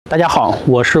大家好，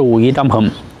我是武医张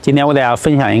鹏，今天为大家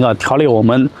分享一个调理我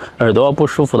们耳朵不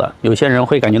舒服的。有些人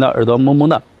会感觉到耳朵蒙蒙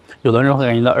的，有的人会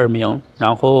感觉到耳鸣，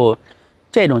然后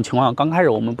这种情况刚开始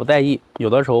我们不在意，有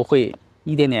的时候会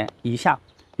一点点一下，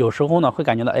有时候呢会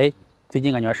感觉到最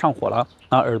近感觉上火了，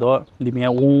耳朵里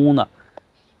面嗡嗡的，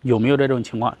有没有这种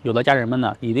情况？有的家人们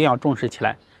呢一定要重视起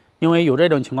来，因为有这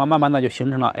种情况，慢慢的就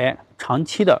形成了长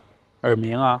期的耳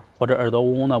鸣啊，或者耳朵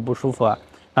嗡嗡的不舒服啊，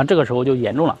那这个时候就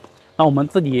严重了。那我们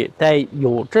自己在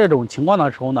有这种情况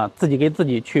的时候呢，自己给自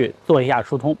己去做一下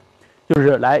疏通，就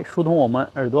是来疏通我们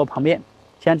耳朵旁边，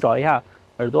先找一下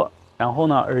耳朵，然后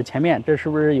呢耳前面这是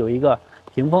不是有一个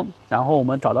屏风，然后我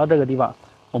们找到这个地方，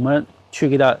我们去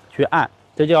给它去按，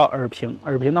这叫耳屏。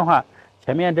耳屏的话，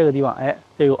前面这个地方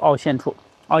这有凹陷处，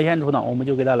凹陷处呢我们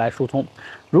就给它来疏通。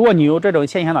如果你有这种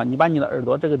现象呢，你把你的耳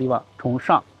朵这个地方从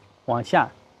上往下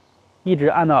一直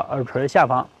按到耳垂下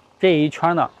方这一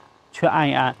圈呢去按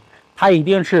一按，它一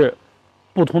定是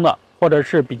不通的，或者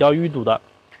是比较淤堵的。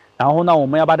然后呢，我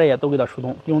们要把这些都给它疏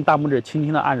通，用大拇指轻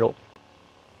轻的按揉，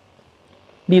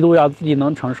力度要自己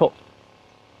能承受。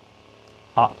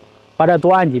好，把这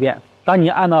多按几遍。当你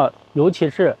按到，尤其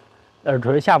是耳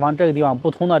垂下方这个地方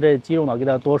不通的这肌肉呢，给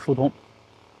它多疏通。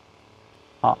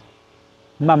好，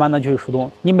慢慢的去疏通。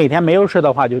你每天没有事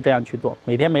的话，就这样去做；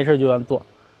每天没事就这样做。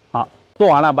好，做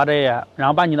完了把这些，然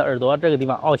后把你的耳朵这个地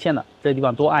方凹陷的这个地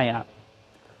方多按一按。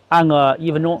按个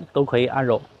1分钟都可以按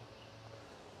揉。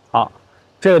好，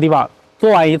这个地方做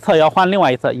完一侧要换另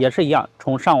外一侧，也是一样，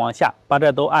从上往下把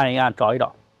这都按一按，找一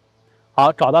找。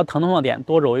好，找到疼痛的点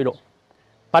多揉一揉，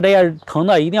把这些疼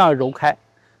的一定要揉开。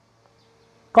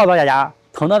告诉大家，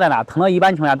疼的在哪？疼的一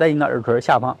般情况下在你的耳垂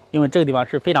下方，因为这个地方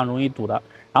是非常容易堵的。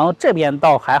然后这边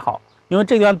倒还好，因为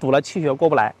这地方堵了，气血过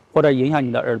不来，或者影响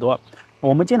你的耳朵。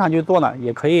我们经常去做呢，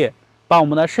也可以把我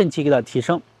们的肾气给它提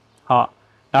升。好。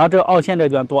然后这个凹陷这个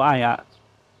地方多按一按，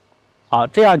好，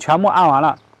这样全部按完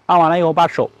了，按完了以后把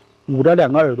手捂着两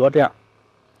个耳朵这样，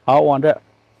好，往这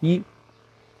1、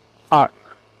2、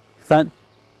3、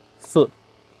4、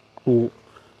5、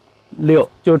6，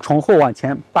就是从后往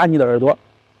前把你的耳朵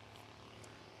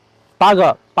8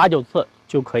个8、9次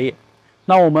就可以。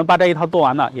那我们把这一套做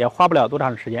完呢，也花不了多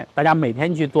长时间，大家每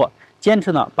天去做，坚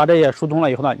持呢，把这些疏通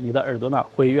了以后呢，你的耳朵呢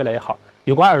会越来越好。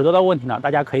有关耳朵的问题呢，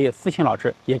大家可以私信老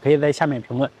师，也可以在下面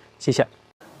评论，谢谢。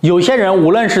有些人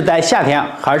无论是在夏天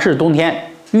还是冬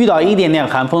天，遇到一点点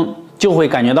寒风，就会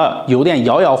感觉到有点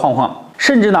摇摇晃晃，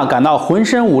甚至呢感到浑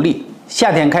身无力。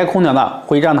夏天开空调呢，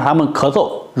会让他们咳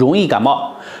嗽，容易感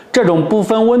冒。这种不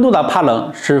分温度的怕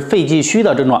冷是肺气虚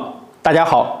的症状。大家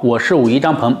好，我是武医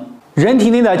张鹏。人体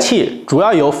内的气主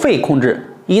要由肺控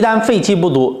制，一旦肺气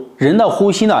不足，人的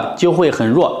呼吸呢就会很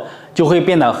弱，就会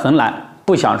变得很懒。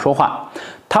不想说话，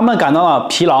他们感到了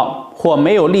疲劳或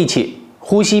没有力气，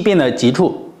呼吸变得急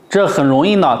促，这很容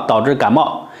易呢导致感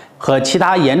冒和其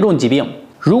他严重疾病。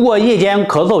如果夜间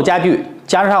咳嗽加剧，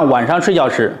加上晚上睡觉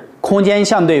时空间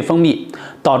相对封闭，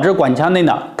导致管腔内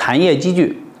的痰液积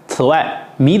聚。此外，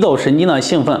迷走神经的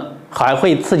兴奋还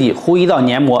会刺激呼吸道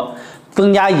黏膜，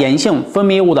增加炎性分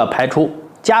泌物的排出，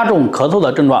加重咳嗽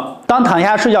的症状。当躺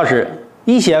下睡觉时，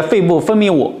一些肺部分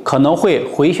泌物可能会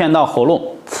回旋到喉咙，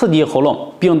刺激喉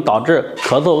咙，并导致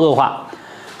咳嗽恶化。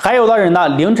还有的人呢，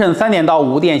凌晨3点到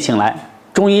5点醒来。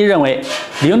中医认为，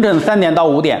凌晨3点到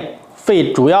5点，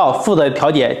肺主要负责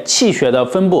调节气血的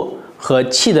分布和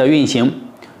气的运行。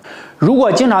如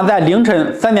果经常在凌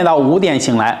晨3点到5点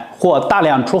醒来，或大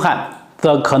量出汗，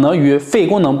则可能与肺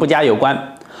功能不佳有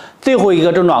关。最后一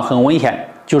个症状很危险，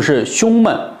就是胸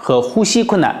闷和呼吸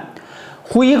困难。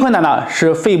呼吸困难呢，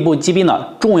是肺部疾病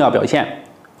的重要表现。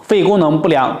肺功能不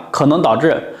良可能导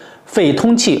致肺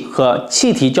通气和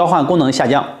气体交换功能下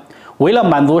降。为了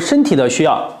满足身体的需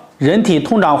要，人体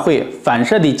通常会反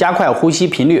射地加快呼吸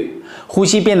频率，呼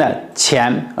吸变得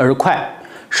浅而快。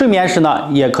睡眠时呢，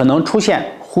也可能出现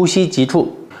呼吸急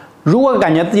促。如果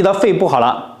感觉自己的肺不好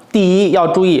了，第一要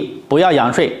注意不要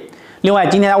仰睡。另外，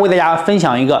今天为大家分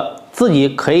享一个自己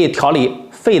可以调理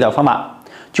肺的方法，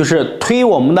就是推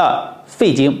我们的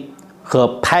肺经和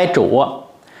拍肘窝。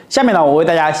下面呢，我为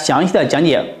大家详细的讲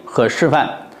解和示范。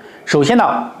首先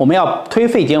呢，我们要推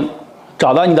肺经，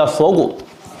找到你的锁骨。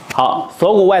好，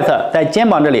锁骨外侧在肩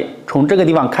膀这里，从这个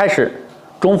地方开始，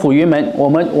中府云门，我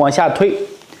们往下推，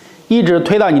一直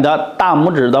推到你的大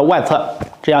拇指的外侧，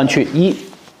这样去1、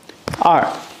2、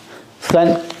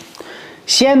3，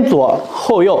先左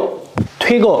后右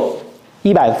推够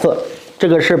100次，这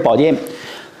个是保健。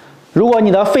如果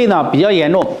你的肺呢比较严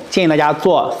重，建议大家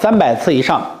做300次以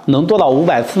上，能做到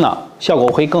500次呢，效果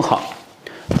会更好。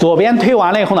左边推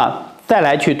完了以后呢，再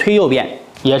来去推右边，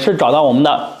也是找到我们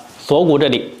的锁骨这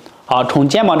里。好，从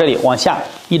肩膀这里往下，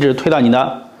一直推到你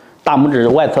的大拇指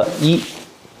外侧1、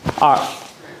2、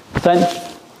3、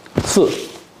4、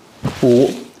5，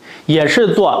也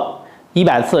是做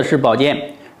100次是保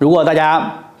健。如果大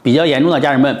家比较严重的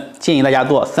家人们，建议大家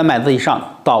做300次以上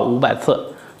到500次。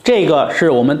这个是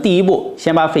我们第一步，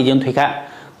先把肺经推开。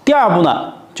第二步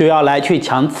呢，就要来去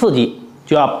强刺激，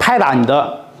就要拍打你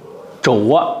的肘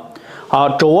窝。好，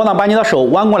肘窝呢，把你的手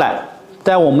弯过来，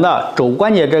在我们的肘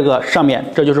关节这个上面，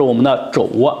这就是我们的肘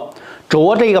窝。肘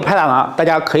窝这个拍打呢，大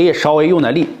家可以稍微用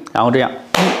点力，然后这样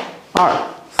1、2、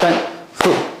3、4、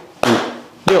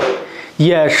5、6，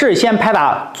也是先拍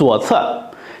打左侧。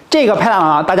这个拍打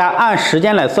呢，大家按时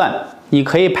间来算，你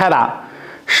可以拍打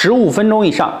15分钟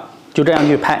以上。就这样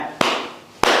去拍，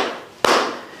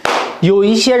有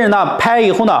一些人呢拍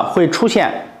以后呢会出现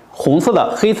红色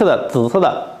的、黑色的、紫色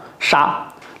的沙，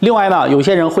另外呢有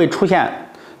些人会出现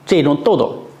这种痘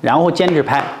痘，然后坚持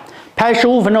拍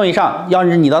15分钟以上。要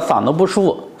是你的嗓子不舒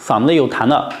服、嗓子有痰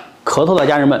的、咳嗽的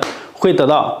家人们，会得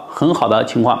到很好的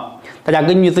情况。大家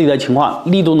根据自己的情况，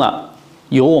力度呢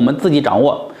由我们自己掌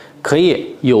握，可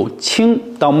以由轻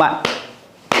到慢，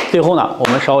最后呢我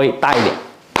们稍微大一点。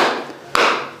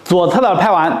左侧的拍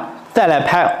完，再来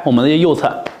拍我们的右侧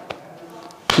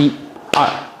，1、2、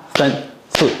3、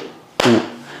4、5，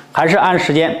还是按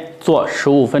时间做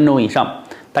15分钟以上。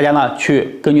大家呢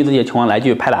去根据自己的情况来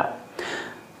去拍打。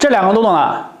这2个动作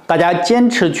呢，大家坚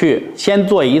持去先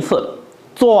做一次，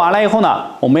做完了以后呢，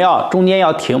我们中间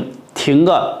要停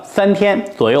个3天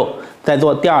左右，再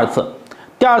做第2次。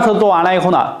第2次做完了以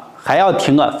后呢，还要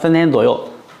停个3天左右，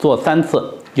做3次，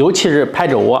尤其是拍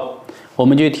肘窝。我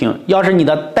们就停。要是你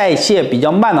的代谢比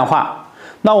较慢的话，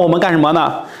那我们干什么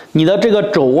呢？你的这个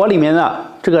肘窝里面的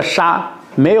这个沙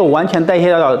没有完全代谢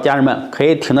掉的家人们，可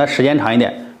以停的时间长一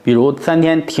点，比如3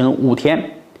天停5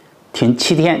天，停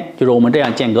7天，就是我们这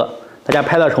样间隔。大家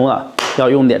拍的时候呢，要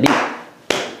用点力。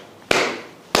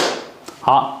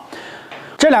好，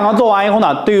这2个做完以后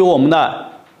呢，对于我们的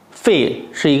肺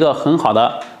是一个很好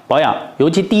的保养。尤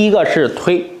其第一个是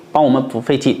推，帮我们补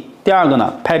肺气；第2个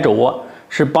呢，拍肘窝。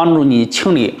是帮助你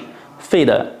清理肺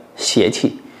的邪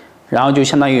气，然后就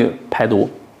相当于排毒。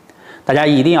大家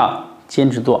一定要坚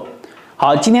持做。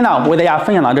好，今天呢，我为大家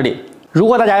分享到这里。如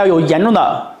果大家要有严重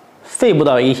的肺部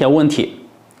的一些问题，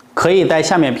可以在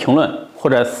下面评论或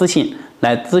者私信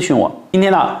来咨询我。今天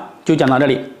呢，就讲到这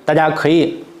里，大家可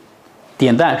以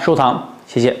点赞收藏，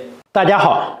谢谢。大家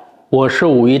好，我是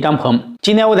武医张鹏，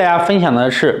今天为大家分享的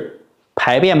是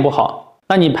排便不好。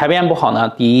那你排便不好呢，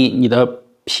第一，你的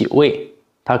脾胃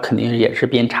它肯定也是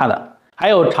变差的。还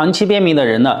有长期便秘的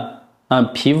人呢，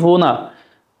皮肤呢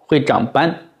会长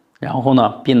斑，然后呢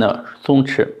变得松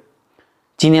弛。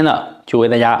今天呢就为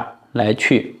大家来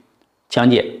去讲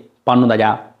解，帮助大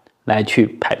家来去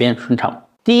排便顺畅。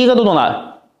第一个动作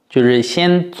呢，就是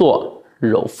先做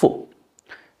揉腹。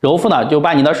揉腹呢，就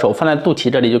把你的手放在肚脐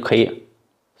这里就可以，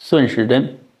顺时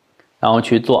针，然后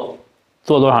去做。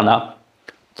做多少呢？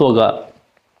做个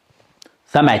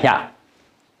300下。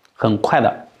很快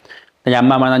的，大家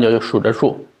慢慢的就数着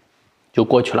数就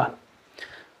过去了。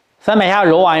300下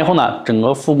揉完以后呢，整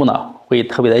个腹部呢会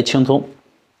特别的轻松，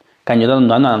感觉到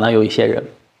暖暖的有一些人。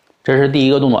这是第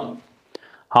一个动作。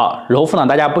好，揉腹呢，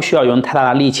大家不需要用太大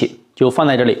的力气，就放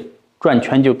在这里转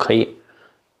圈就可以。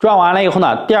转完了以后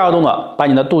呢，第2个动作，把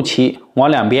你的肚脐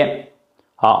往2边，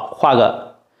好，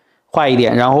画一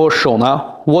点，然后手呢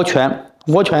握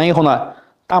拳以后呢，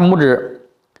大拇指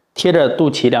贴着肚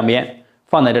脐2边。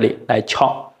放在这里来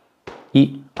敲，1、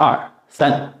2、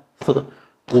3、4、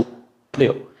5、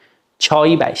6，敲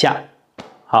100下。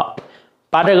好，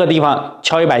把这个地方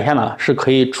敲100下呢，是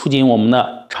可以促进我们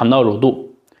的肠道蠕动，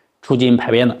促进排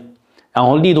便的。然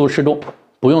后力度适中，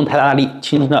不用太大的力，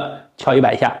轻轻的敲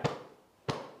100下。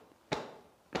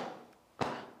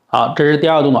好，这是第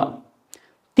2个动作。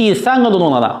第3个动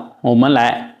作呢，我们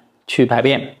来去排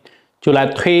便，就来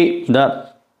推你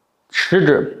的食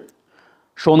指。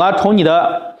手呢，从你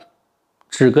的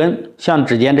指根向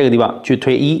指尖这个地方去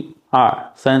推1、2、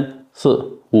3、4、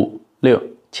5、6、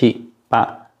7、8、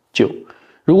9。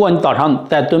如果你早上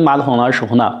在蹲马桶的时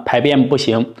候呢，排便不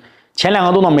行，前2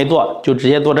个动作没做，就直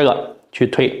接做这个去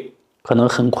推，可能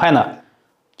很快呢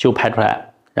就排出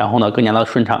来，然后呢更加的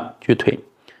顺畅去推。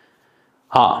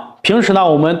好，平时呢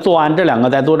我们做完这2个，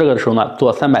在做这个的时候呢，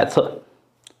做300次，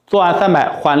做完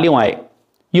300换另外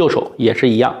右手也是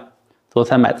一样，做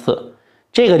300次。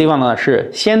这个地方呢是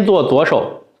先做左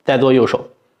手，再做右手。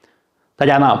大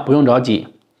家呢不用着急，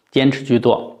坚持去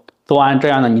做。做完这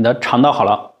样呢，你的肠道好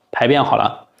了，排便好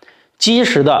了，及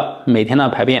时的每天的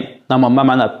排便，那么慢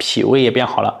慢的脾胃也变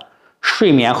好了，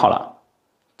睡眠好了，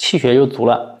气血又足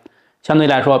了，相对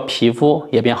来说皮肤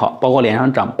也变好，包括脸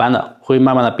上长斑的会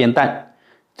慢慢的变淡，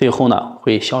最后呢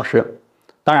会消失。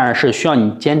当然是需要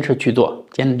你坚持去做，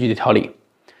坚持去调理。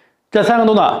这3个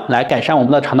动作来改善我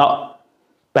们的肠道，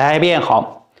排便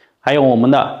好，还有我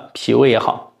们的脾胃也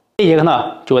好。这节课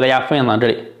呢就为大家分享到这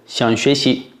里。想学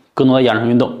习更多的养生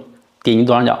运动，点击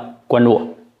左上角关注我，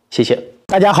谢谢。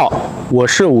大家好，我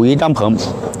是武医张鹏。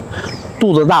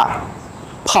肚子大、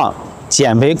胖、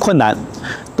减肥困难，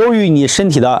都与你身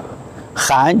体的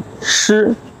寒、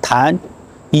湿、痰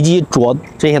以及浊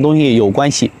这些东西有关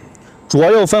系。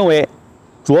浊又分为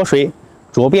浊水、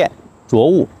浊便、浊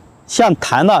物，像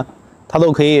痰呢，它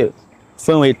都可以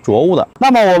分为浊物的。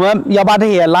那么我们要把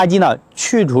这些垃圾呢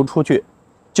去除出去，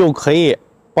就可以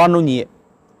帮助你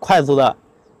快速的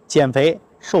减肥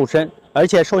瘦身，而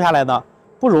且瘦下来呢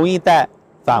不容易再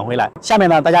返回来。下面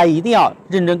呢大家一定要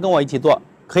认真跟我一起做，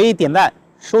可以点赞、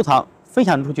收藏、分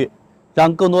享出去，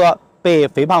让更多被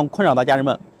肥胖困扰的家人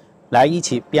们来一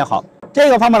起变好。这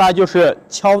个方法呢就是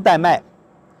敲带脉。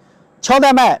敲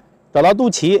带脉，找到肚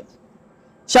脐，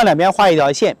向两边画一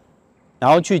条线，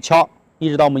然后去敲，一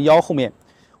直到我们腰后面。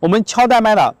我们敲带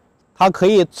脉呢，它可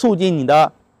以促进你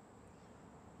的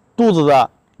肚子的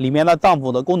里面的脏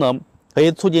腑的功能，可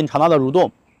以促进肠道的蠕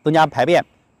动，增加排便，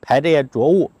排这些浊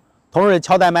物。同时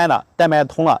敲带脉呢，带脉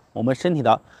通了，我们身体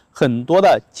的很多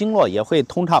的经络也会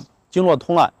通畅，经络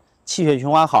通了，气血循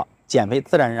环好，减肥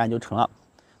自然而然就成了。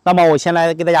那么我先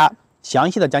来给大家详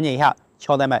细的讲解一下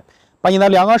敲带脉。把你的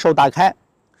2个手打开，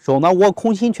手呢握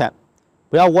空心拳，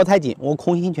不要握太紧，握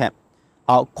空心拳。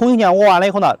好，空心拳握完了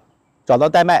以后呢，找到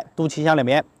带脉，肚脐向两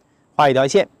边画一条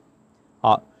线。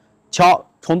好，敲，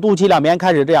从肚脐两边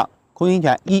开始，这样空心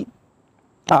拳，1、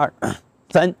2、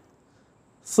3、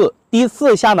4。第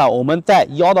4下呢，我们在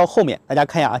腰的后面，大家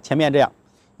看一下啊，前面这样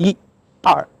，1、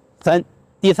2、3。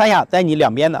第3下在你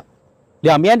两边的，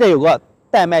两边这有个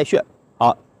带脉穴。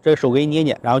好，这个手给你捏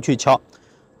捏，然后去敲。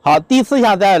好，第4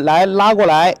下再来拉过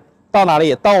来，到哪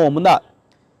里？到我们的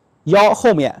腰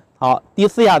后面。好，第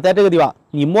4下在这个地方，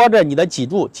你摸着你的脊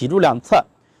柱，脊柱两侧，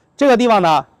这个地方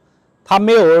呢，它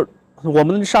没有，我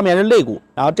们上面是肋骨，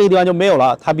然后这个地方就没有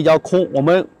了，它比较空。我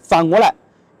们反过来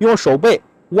用手背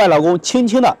外劳宫轻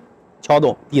轻的敲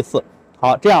动第4。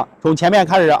好，这样从前面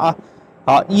开始啊。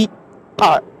好，1、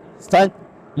2、3，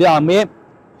两边。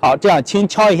好，这样轻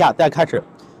敲一下，再开始。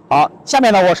好，下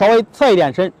面呢我稍微侧一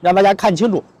点身，让大家看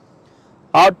清楚。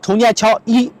好，重新敲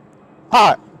1、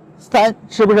2、3，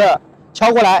是不是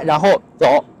敲过来，然后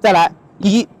走，再来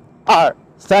1、2、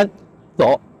3，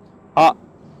走。好，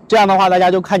这样的话大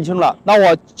家就看清楚了。那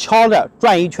我敲着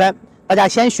转一圈，大家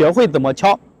先学会怎么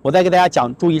敲，我再给大家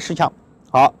讲注意事项。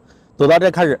好，走到这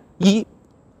开始，1、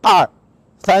2、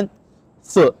3、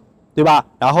4，对吧？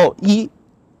然后1、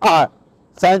2、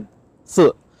3、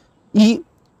4，1、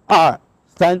2、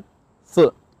3、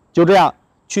4，就这样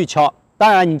去敲。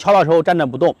当然，你敲的时候站着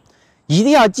不动，一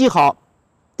定要记好，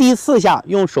第4下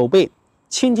用手背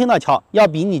轻轻的敲，要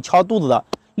比你敲肚子的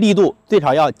力度最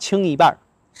少要轻1半，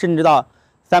甚至到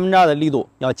2/3的力度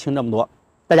要轻这么多。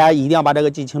大家一定要把这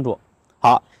个记清楚。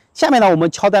好，下面呢，我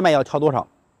们敲带脉要敲多少？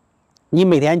你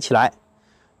每天起来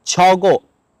敲够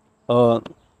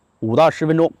5到10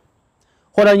分钟，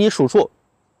或者你数数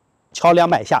敲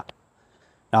200下，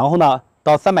然后呢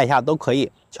到300下都可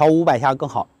以，敲500下更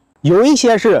好。有一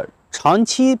些是长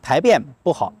期排便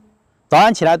不好，早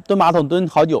上起来蹲马桶蹲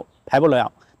好久排不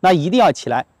了，那一定要起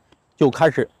来就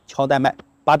开始敲带脉，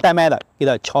把带脉的给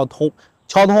它敲通。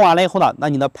敲通完了以后呢，那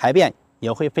你的排便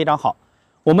也会非常好。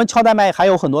我们敲带脉还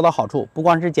有很多的好处，不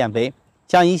光是减肥，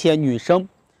像一些女生，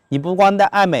你不光在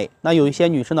爱美，那有一些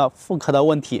女生的妇科的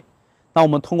问题，那我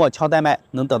们通过敲带脉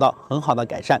能得到很好的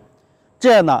改善。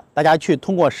这样呢，大家去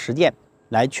通过实践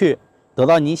来去得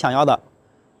到你想要的，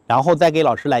然后再给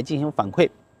老师来进行反馈。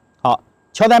好，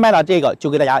敲带脉的这个就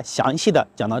给大家详细的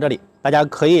讲到这里，大家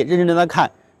可以认真的看，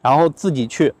然后自己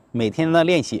去每天的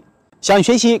练习。想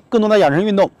学习更多的养生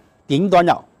运动，点击左上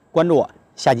角关注我，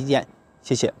下期见，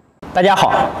谢谢。大家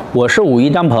好，我是武医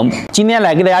张鹏，今天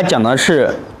来给大家讲的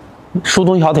是疏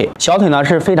通小腿。小腿呢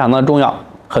是非常的重要，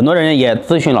很多人也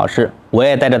咨询老师，我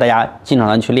也带着大家经常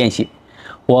的去练习。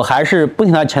我还是不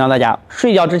停的强调大家，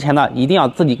睡觉之前呢，一定要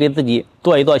自己给自己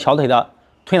做一做小腿的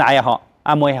推拿也好，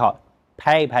按摩也好，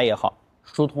拍一拍也好，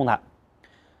疏通它。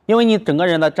因为你整个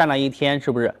人呢站了一天，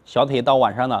是不是小腿到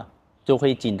晚上呢就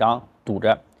会紧张堵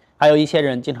着？还有一些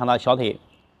人经常的小腿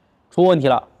出问题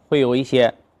了，会有一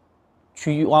些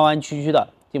弯弯曲曲的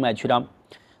静脉曲张。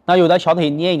那有的小腿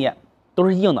捏一捏都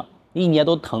是硬的，一捏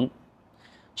都疼。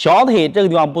小腿这个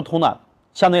地方不通的，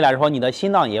相对来说你的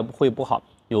心脏也会不好，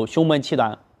有胸闷气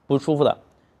短不舒服的，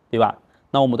对吧？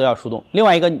那我们都要疏通。另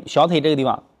外一个小腿这个地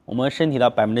方，我们身体的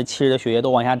70%的血液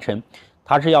都往下沉，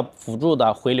它是要辅助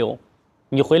的回流。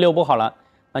你回流不好了，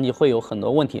那你会有很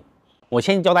多问题。我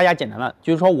先教大家简单的，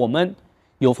就是说我们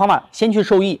有方法，先去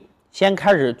受益，先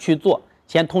开始去做，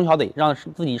先通小腿，让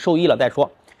自己受益了再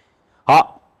说。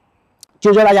好，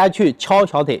就教大家去敲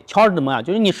小腿，敲是怎么样？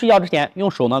就是你睡觉之前用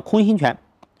手呢空心拳，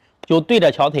就对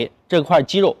着小腿这块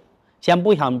肌肉，先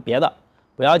不想别的，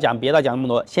不要讲别的讲那么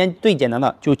多，先最简单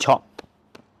的就敲。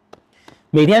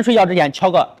每天睡觉之前敲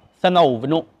个3到5分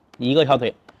钟一个小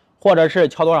腿，或者是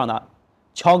敲多少呢？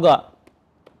敲个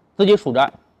自己数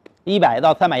着100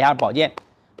到300下保健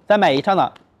，300以上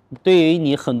的，对于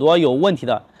你很多有问题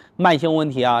的慢性问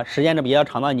题啊，时间是比较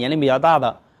长的，年龄比较大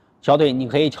的小腿，你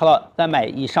可以敲到300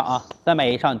以上啊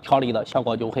，300以上调理的效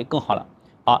果就会更好了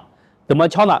啊。怎么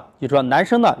敲呢？就是说男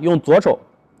生呢用左手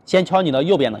先敲你的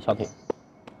右边的小腿，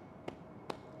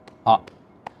好，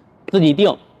自己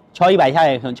定，敲100下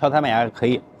也行，敲300下也可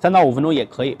以，3到5分钟也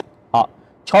可以。好，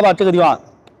敲到这个地方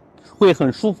会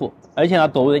很舒服，而且呢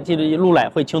走的这路来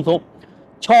会轻松。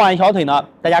敲完小腿呢，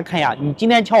大家看一下，你今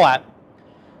天敲完，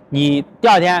你第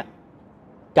二天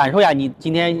感受一下，你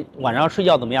今天晚上睡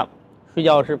觉怎么样？睡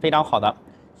觉是非常好的，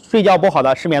睡觉不好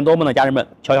的失眠多梦的家人们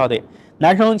敲小腿。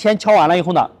男生先敲完了以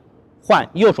后呢，换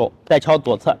右手再敲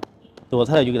左侧，左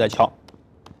侧的就给他敲。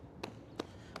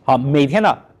好，每天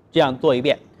呢这样做一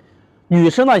遍。女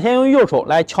生呢先用右手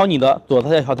来敲你的左侧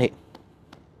的小腿，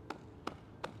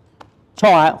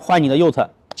敲完换你的右侧，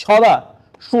敲的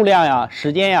数量呀、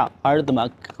时间呀，还是怎么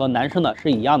和男生的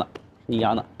是一样的，是一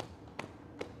样的。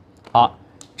好，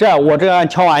我这样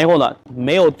敲完以后呢，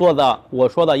没有做的我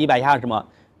说的100下什么，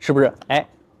是不是？哎，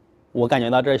我感觉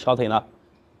到这小腿呢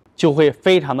就会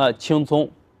非常的轻松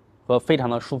和非常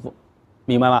的舒服，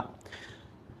明白吗？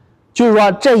就是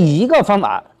说这一个方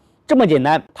法这么简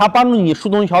单，它帮助你疏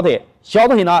通小腿，小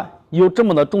腿呢又这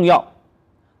么的重要，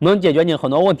能解决你很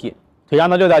多问题，腿上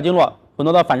的6条经络，很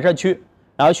多的反射区，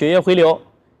然后血液回流，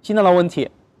心脏的问题，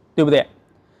对不对？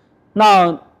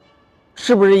那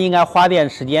是不是应该花点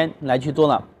时间来去做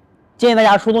呢？建议大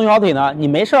家疏通小腿呢，你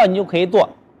没事你就可以做，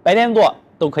白天做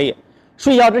都可以，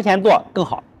睡觉之前做更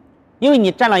好，因为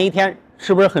你站了一天，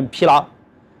是不是很疲劳？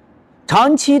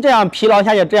长期这样疲劳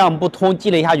下去，这样不通积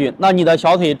累下去，那你的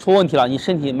小腿出问题了，你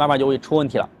身体慢慢就会出问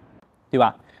题了，对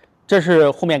吧？这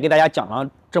是后面给大家讲了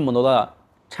这么多的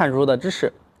阐述的知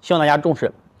识，希望大家重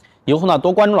视。以后呢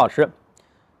多关注老师，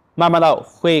慢慢的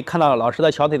会看到老师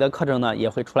的小腿的课程呢也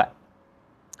会出来。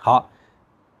好，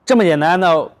这么简单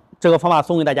的这个方法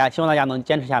送给大家，希望大家能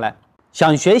坚持下来。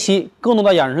想学习更多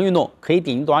的养生运动，可以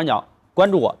点击左上角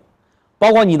关注我。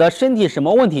包括你的身体什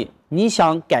么问题，你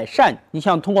想改善，你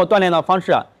想通过锻炼的方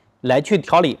式来去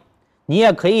调理，你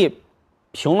也可以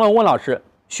评论问老师，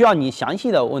需要你详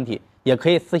细的问题也可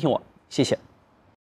以私信我，谢谢。